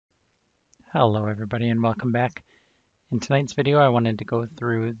Hello everybody and welcome back. In tonight's video I wanted to go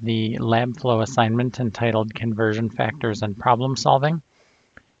through the LabFlow assignment entitled Conversion Factors and Problem Solving.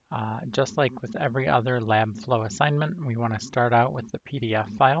 Just like with every other LabFlow assignment, we want to start out with the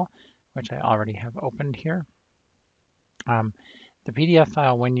PDF file, which I already have opened here. The PDF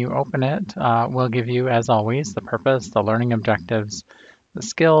file, when you open it, will give you, as always, the purpose, the learning objectives, the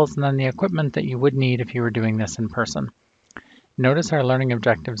skills, and then the equipment that you would need if you were doing this in person. Notice our learning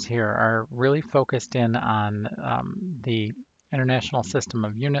objectives here are really focused in on the International System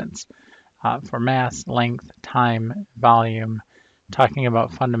of Units for mass, length, time, volume, talking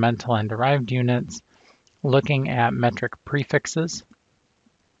about fundamental and derived units, looking at metric prefixes,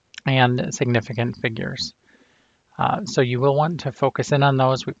 and significant figures. So you will want to focus in on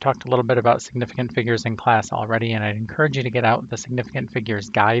those. We've talked a little bit about significant figures in class already, and I'd encourage you to get out the significant figures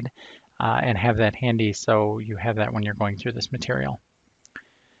guide and have that handy so you have that when you're going through this material.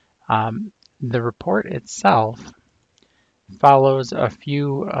 The report itself follows a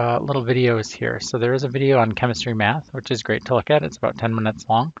few little videos here. So there is a video on chemistry math, which is great to look at. It's about 10 minutes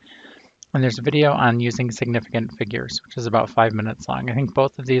long. And there's a video on using significant figures, which is about 5 minutes long. I think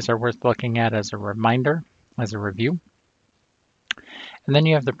both of these are worth looking at as a reminder, as a review. And then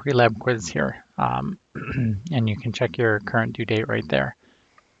you have the pre-lab quiz here, and you can check your current due date right there.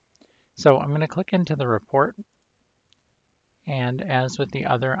 So I'm going to click into the report, and as with the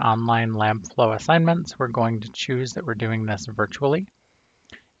other online LabFlow assignments, we're going to choose that we're doing this virtually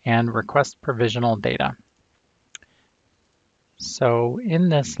and request provisional data. So in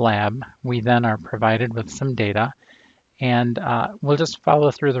this lab, we then are provided with some data, and we'll just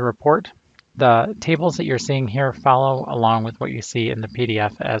follow through the report. The tables that you're seeing here follow along with what you see in the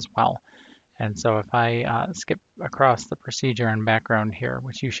PDF as well. And so if I skip across the procedure and background here,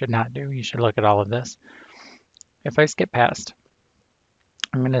 which you should not do, you should look at all of this. If I skip past,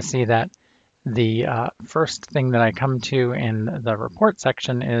 I'm going to see that the first thing that I come to in the report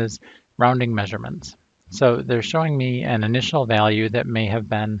section is rounding measurements. So they're showing me an initial value that may have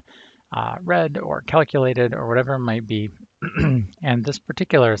been read or calculated or whatever it might be. And this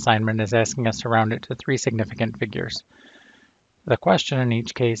particular assignment is asking us to round it to 3 significant figures. The question in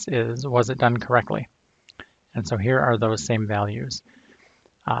each case is, was it done correctly? And so here are those same values.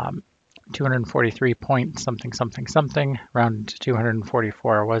 243 point something something something rounded to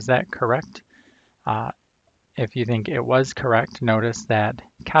 244. Was that correct? If you think it was correct, notice that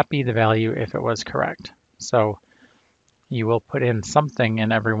copy the value if it was correct. So you will put in something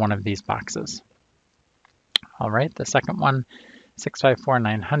in every one of these boxes. All right, the second one,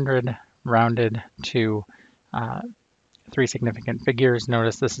 654,900 rounded to 3 significant figures.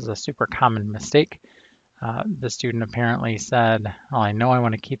 Notice this is a super common mistake. The student apparently said, well, I know I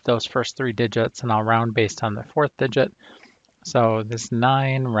want to keep those first 3 digits and I'll round based on the 4th digit. So this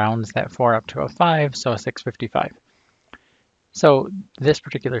 9 rounds that 4 up to a 5, so a 655. So this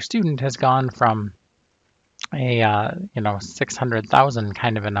particular student has gone from a 600,000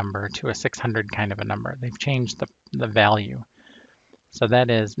 kind of a number to a 600 kind of a number. They've changed the value. So that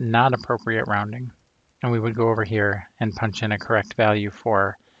is not appropriate rounding. And we would go over here and punch in a correct value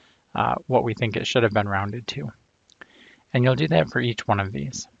for what we think it should have been rounded to. And you'll do that for each one of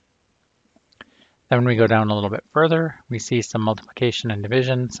these. Then when we go down a little bit further, we see some multiplication and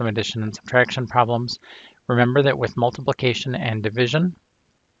division, some addition and subtraction problems. Remember that with multiplication and division,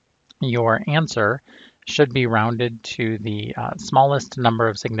 your answer should be rounded to the smallest number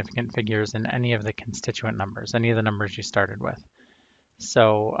of significant figures in any of the constituent numbers, any of the numbers you started with.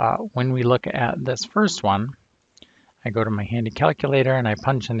 So when we look at this first one, I go to my handy calculator and I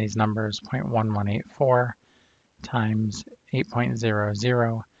punch in these numbers, 0.1184 times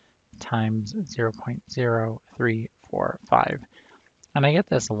 8.00 times 0.0345. And I get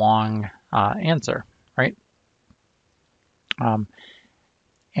this long answer, right?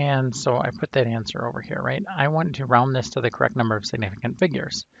 And so I put that answer over here, right? I want to round this to the correct number of significant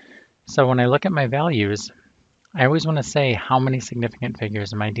figures. So when I look at my values, I always want to say how many significant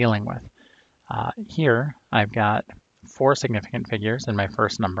figures am I dealing with. Here I've got 4 significant figures in my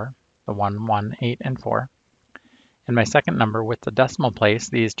first number, the 1, 1, 8, and 4. In my second number with the decimal place,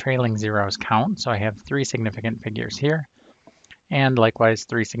 these trailing zeros count, so I have 3 significant figures here, and likewise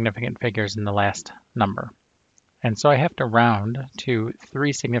 3 significant figures in the last number. And so I have to round to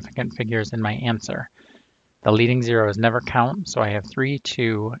 3 significant figures in my answer. The leading zeros never count, so I have 3,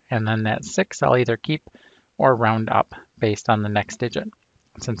 2, and then that 6 I'll either keep or round up based on the next digit.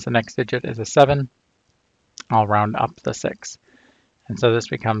 Since the next digit is a 7, I'll round up the 6. And so this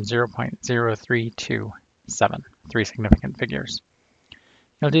becomes 0.0327, 3 significant figures.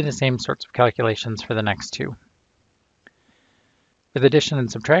 You'll do the same sorts of calculations for the next 2. With addition and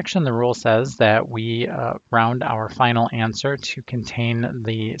subtraction, the rule says that we round our final answer to contain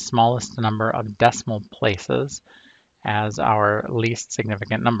the smallest number of decimal places as our least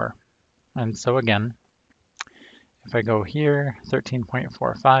significant number. And so again, if I go here,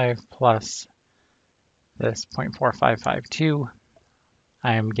 13.45 plus this 0.4552,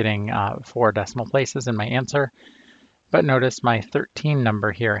 I am getting 4 decimal places in my answer. But notice my 13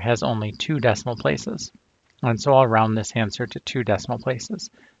 number here has only 2 decimal places. And so I'll round this answer to 2 decimal places,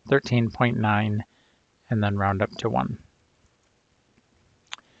 13.9, and then round up to 1.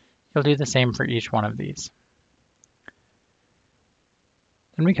 You'll do the same for each one of these.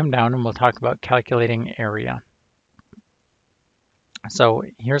 Then we come down and we'll talk about calculating area. So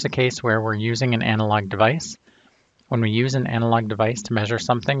here's a case where we're using an analog device. When we use an analog device to measure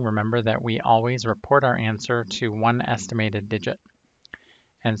something, remember that we always report our answer to one estimated digit.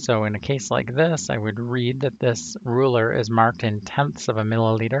 And so in a case like this, I would read that this ruler is marked in tenths of a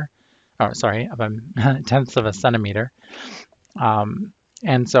milliliter, tenths of a centimeter.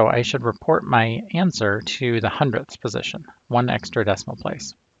 And so I should report my answer to the hundredths position, 1 extra decimal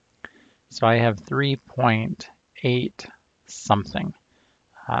place. So I have 3.8 something.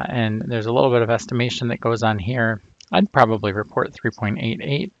 And there's a little bit of estimation that goes on here. I'd probably report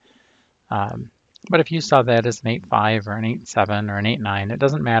 3.88. But if you saw that as an 8.5 or an 8.7 or an 8.9, it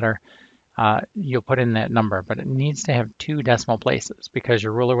doesn't matter. You'll put in that number, but it needs to have 2 decimal places because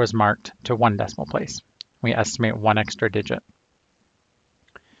your ruler was marked to 1 decimal place. We estimate 1 extra digit.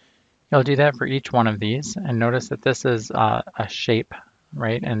 You'll do that for each one of these, and notice that this is a shape,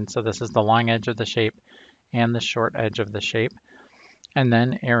 right? And so this is the long edge of the shape and the short edge of the shape. And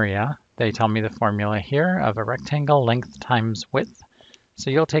then area, they tell me the formula here of a rectangle length times width. So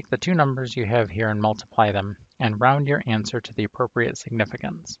you'll take the 2 numbers you have here and multiply them and round your answer to the appropriate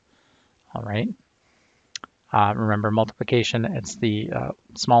significance. All right. Remember, multiplication, it's the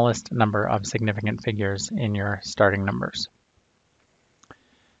smallest number of significant figures in your starting numbers.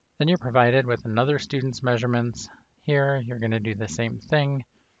 Then you're provided with another student's measurements. Here, you're going to do the same thing.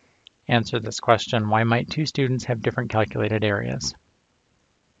 Answer this question, why might 2 students have different calculated areas?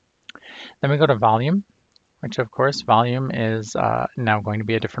 Then we go to volume, which of course volume is now going to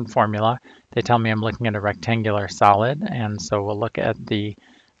be a different formula. They tell me I'm looking at a rectangular solid, and so we'll look at the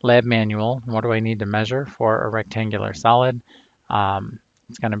lab manual. What do I need to measure for a rectangular solid?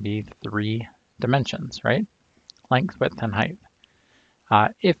 It's going to be 3 dimensions, right? Length, width, and height.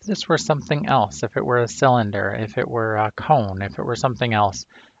 If this were something else, if it were a cylinder, if it were a cone, if it were something else,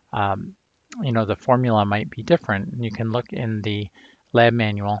 the formula might be different. You can look in the lab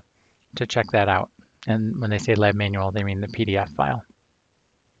manual to check that out. And when they say lab manual, they mean the PDF file.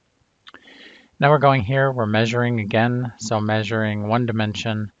 Now we're going here, we're measuring again. So measuring 1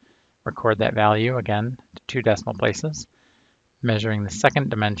 dimension, record that value again to 2 decimal places. Measuring the 2nd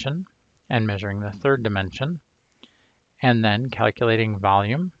dimension and measuring the 3rd dimension. And then calculating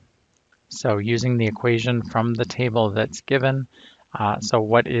volume. So using the equation from the table that's given. So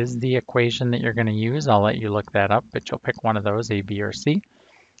what is the equation that you're going to use? I'll let you look that up, but you'll pick one of those, A, B, or C.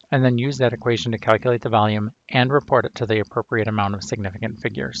 And then use that equation to calculate the volume and report it to the appropriate amount of significant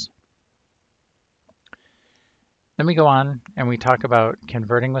figures. Then we go on and we talk about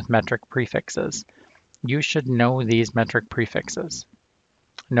converting with metric prefixes. You should know these metric prefixes.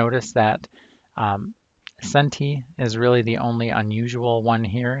 Notice that centi is really the only unusual one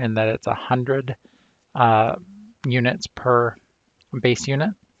here in that it's 100 units per base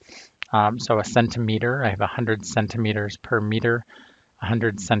unit. So a centimeter, I have 100 centimeters per meter.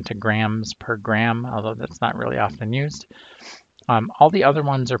 100 centigrams per gram, although that's not really often used. All the other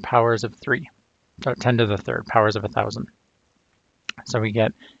ones are powers of 3, so 10 to the 3rd, powers of 1,000. So we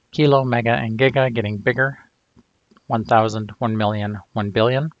get kilo, mega, and giga getting bigger, 1,000, 1 million, 1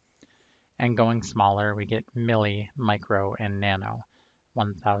 billion. And going smaller, we get milli, micro, and nano,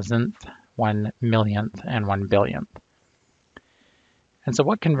 1,000th, 1 millionth, and 1 billionth. And so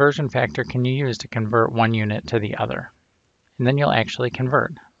what conversion factor can you use to convert one unit to the other? And then you'll actually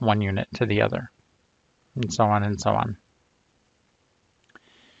convert one unit to the other, and so on and so on.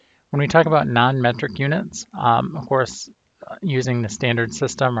 When we talk about non-metric units, of course, using the standard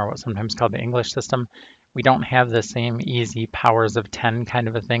system, or what's sometimes called the English system, we don't have the same easy powers of 10 kind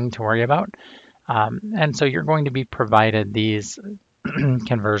of a thing to worry about. And so you're going to be provided these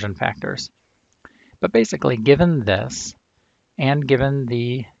conversion factors. But basically, given this, and given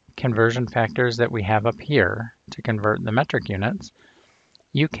the conversion factors that we have up here to convert the metric units,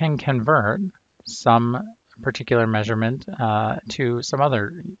 you can convert some particular measurement to some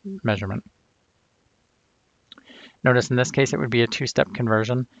other measurement. Notice in this case it would be a 2-step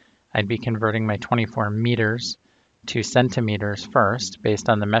conversion. I'd be converting my 24 meters to centimeters first, based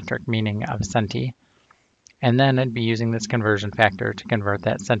on the metric meaning of centi, and then I'd be using this conversion factor to convert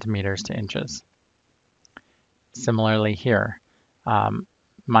that centimeters to inches. Similarly here,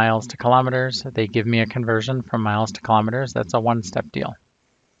 miles to kilometers, they give me a conversion from miles to kilometers. That's a one-step deal.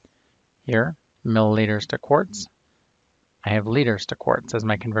 Here, milliliters to quarts, I have liters to quarts as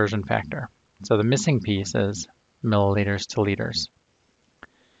my conversion factor. So the missing piece is milliliters to liters.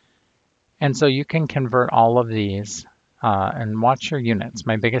 And so you can convert all of these and watch your units.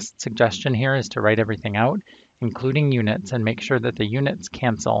 My biggest suggestion here is to write everything out, including units, and make sure that the units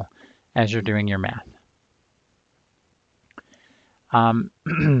cancel as you're doing your math.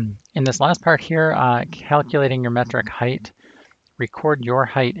 In this last part here, calculating your metric height, record your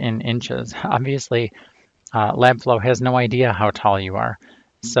height in inches. Obviously, LabFlow has no idea how tall you are.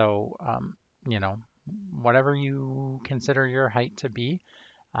 So, whatever you consider your height to be,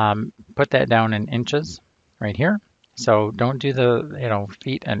 put that down in inches right here. So don't do the,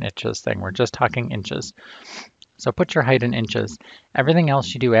 feet and inches thing. We're just talking inches. So put your height in inches. Everything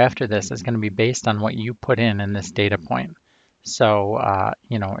else you do after this is going to be based on what you put in this data point. So,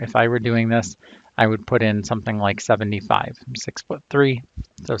 if I were doing this, I would put in something like 75. I'm 6'3",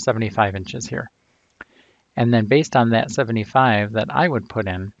 so 75 inches here. And then based on that 75 that I would put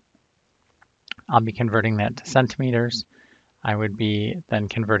in, I'll be converting that to centimeters. I would be then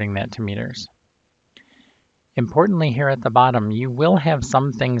converting that to meters. Importantly, here at the bottom, you will have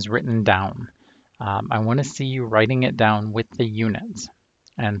some things written down. I want to see you writing it down with the units.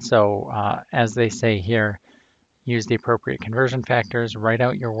 And so, as they say here, use the appropriate conversion factors, write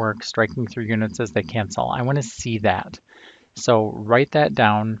out your work, striking through units as they cancel. I want to see that. So write that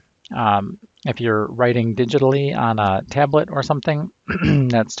down. If you're writing digitally on a tablet or something,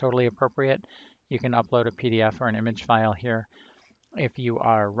 that's totally appropriate. You can upload a PDF or an image file here. If you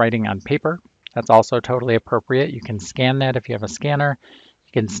are writing on paper, that's also totally appropriate. You can scan that if you have a scanner.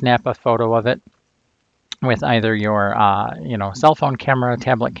 You can snap a photo of it with either your cell phone camera,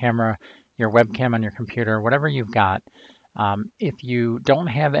 tablet camera, your webcam on your computer, whatever you've got. If you don't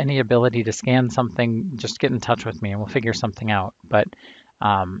have any ability to scan something, just get in touch with me and we'll figure something out. But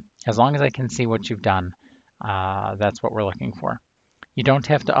as long as I can see what you've done, that's what we're looking for. You don't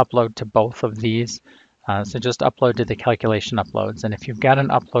have to upload to both of these, so just upload to the calculation uploads. And if you've got an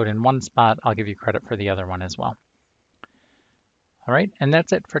upload in one spot, I'll give you credit for the other one as well. All right, and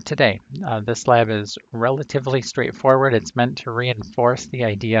that's it for today. This lab is relatively straightforward. It's meant to reinforce the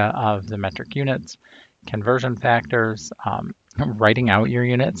idea of the metric units, conversion factors, writing out your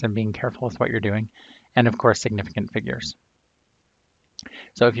units and being careful with what you're doing, and of course, significant figures.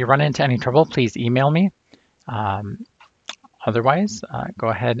 So if you run into any trouble, please email me. Otherwise, go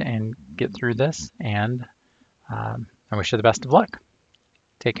ahead and get through this, and I wish you the best of luck.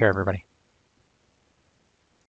 Take care, everybody.